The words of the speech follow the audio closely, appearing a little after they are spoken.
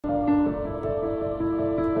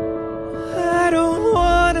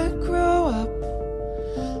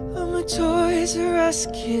Toys R Us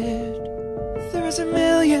kid. There was a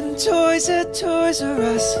million toys at Toys R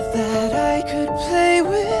Us that I could play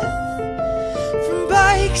with. From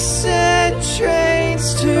bikes and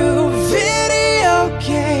trains to video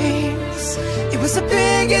games. It was the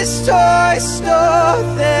biggest toy store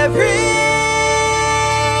there is.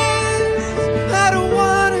 I don't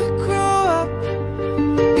wanna grow up,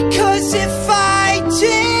 because if I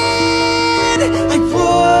did, I wouldn't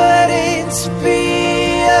be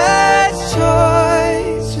a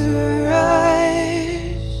Toys R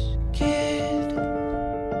Us kid.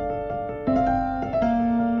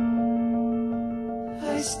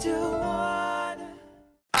 I still wanna.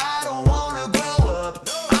 I don't wanna grow up.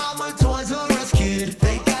 I'm a Toys R Us kid.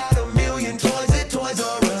 They got a million toys at Toys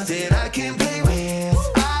R Us that I can play with.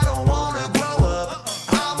 I don't wanna grow up.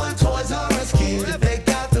 I'm a Toys R Us kid. They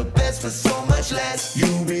got the best for so much less.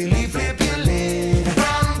 You be